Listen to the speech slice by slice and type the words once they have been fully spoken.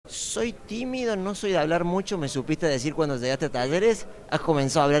Soy tímido, no soy de hablar mucho, me supiste decir cuando llegaste a Talleres, has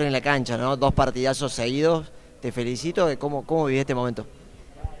comenzado a hablar en la cancha, ¿no? Dos partidazos seguidos, te felicito, ¿cómo viví este momento?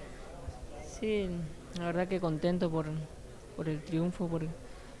 Sí, la verdad que contento por el triunfo,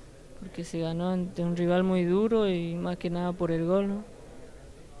 porque se ganó ante un rival muy duro y más que nada por el gol, ¿no?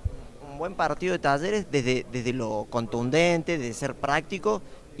 Un buen partido de Talleres desde lo contundente, de ser práctico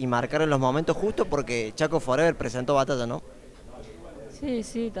y marcar en los momentos justos porque Chaco Forever presentó batalla, ¿no? Sí,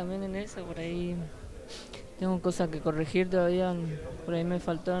 sí, también en eso, por ahí tengo cosas que corregir todavía, por ahí me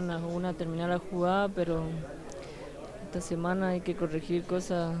faltó en alguna terminar la jugada, pero esta semana hay que corregir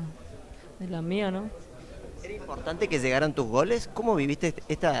cosas de la mía, ¿no? Era importante que llegaran tus goles. ¿Cómo viviste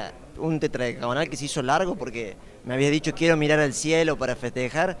un tetragonal que se hizo largo? Porque me habías dicho quiero mirar al cielo para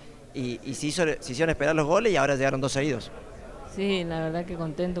festejar y se hicieron esperar los goles y ahora llegaron dos seguidos. Sí, la verdad que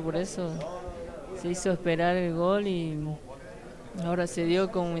contento por eso. Se hizo esperar el gol y ahora se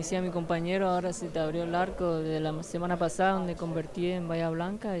dio, como decía mi compañero, ahora se te abrió el arco de la semana pasada donde convertí en Bahía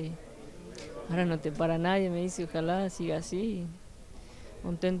Blanca y ahora no te para nadie, me dice, ojalá siga así. Y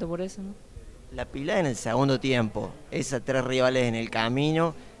contento por eso, ¿no? La pila en el segundo tiempo, esas tres rivales en el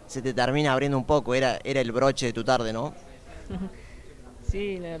camino, se te termina abriendo un poco, era el broche de tu tarde, ¿no?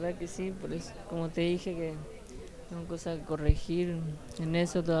 Sí, la verdad que sí, por eso, como te dije que tengo cosas que corregir en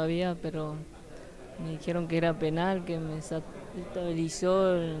eso todavía, pero me dijeron que era penal, que me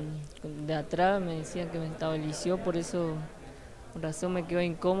estabilizó de atrás, me decían que me estabilizó, por eso, por razón me quedó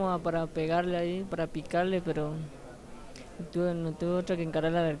incómoda para pegarle ahí, para picarle, pero no tuve otra que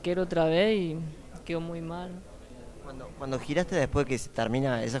encarar al arquero otra vez y quedó muy mal. Cuando giraste después que se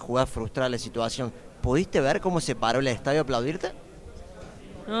termina esa jugada frustrada la situación, ¿pudiste ver cómo se paró el estadio a aplaudirte?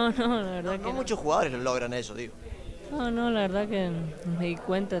 No, no, la No, verdad no que no. muchos jugadores lo logran eso, digo. No, no, la verdad que no me di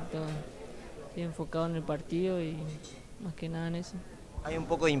cuenta, estoy enfocado en el partido y más que nada en eso. ¿Hay un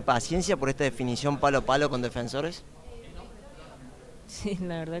poco de impaciencia por esta definición palo a palo con defensores? Sí,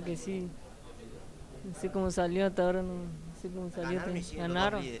 la verdad que sí. No sé cómo salió hasta ahora, no sé cómo salió. Ganaron y siguen los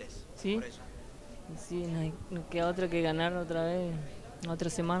dos Ganaron, líderes, sí, por eso. sí, no queda otra que ganar otra vez, otra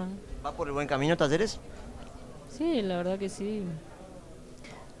semana. ¿Va por el buen camino, Talleres? Sí, la verdad que sí.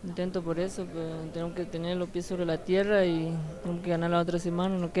 Intento por eso, pero tengo que tener los pies sobre la tierra y tengo que ganar la otra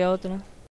semana, no queda otra.